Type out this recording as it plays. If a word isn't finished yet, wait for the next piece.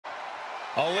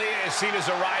Aliyah is seen as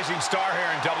a rising star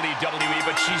here in WWE,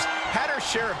 but she's had her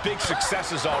share of big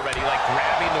successes already, like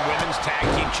grabbing the Women's Tag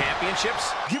Team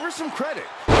Championships. Give her some credit.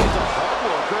 She's a hard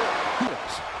worker.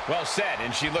 Well said,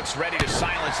 and she looks ready to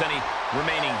silence any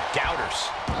remaining doubters.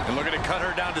 And looking to cut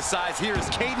her down to size here is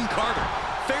Kayden Carter.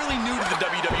 Fairly new to the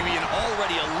WWE and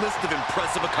already a list of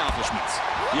impressive accomplishments.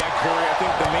 Yeah, Corey, I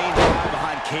think the main drive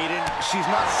behind Kayden, she's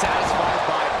not satisfied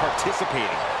by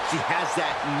participating. She has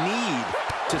that need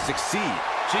to succeed.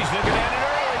 She's looking at it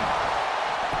early.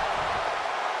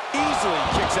 Easily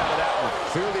kicks out of that one.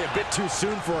 Clearly a bit too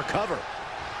soon for a cover.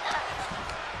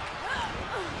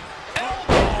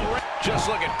 Just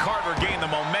look at Carter gain the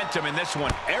momentum in this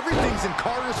one. Everything's in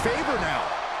Carter's favor now.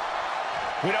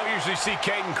 We don't usually see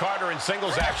Kayden Carter in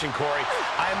singles action, Corey.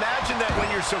 I imagine that when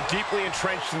you're so deeply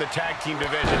entrenched in the tag team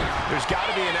division, there's got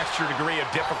to be an extra degree of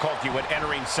difficulty when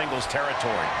entering singles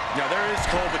territory. Yeah, there is,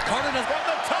 Cole, but Carter does from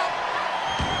the top.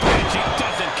 And she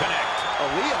doesn't connect.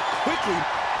 Aliyah quickly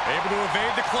able to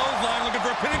evade the clothesline, looking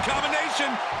for a pinning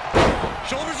combination.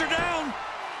 Shoulders are down.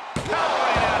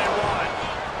 Powering out at one.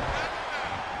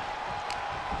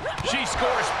 She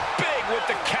scores big with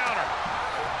the counter.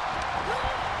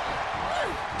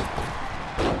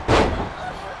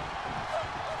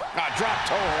 Drop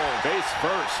toe hold. face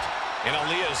first. And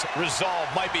Aliyah's resolve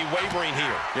might be wavering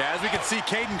here. Yeah, as we can see,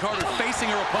 Kayden Carter facing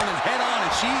her opponent head on,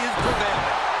 and she is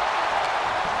prevailing.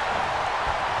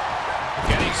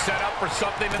 Getting set up for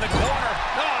something in the corner.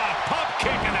 Pump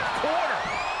kick in the corner.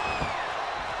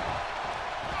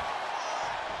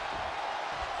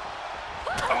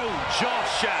 Oh,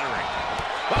 jaw-shattering.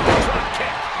 Drop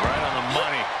kick. Right on the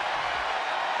money.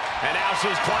 And now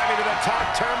she's climbing to the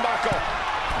top turnbuckle.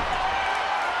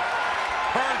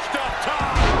 Perched up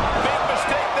top. Big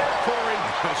mistake there, Corey.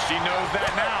 She knows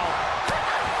that now.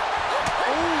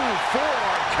 Ooh,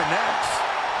 forearm connects.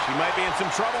 She might be in some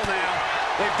trouble now.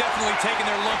 They've definitely taken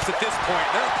their lumps at this point.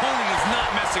 Their opponent is not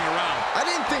messing around. I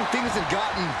didn't think things had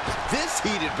gotten this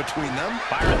heated between them.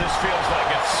 Byron, this feels like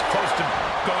it's close to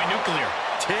going nuclear.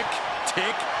 Tick,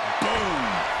 tick, boom.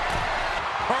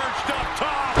 Perched up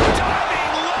top.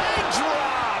 Diving leg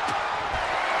drop.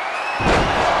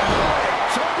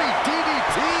 Jumping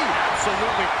DDT.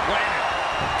 Absolutely planted.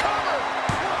 Cover.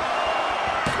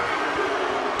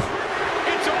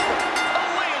 It's over.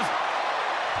 Aliyah's.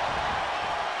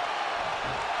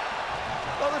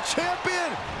 Oh, the champion.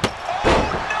 Oh,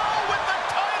 no, with the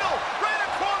title right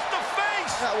across the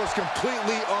face. That was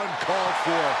completely uncalled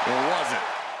for. Or was it?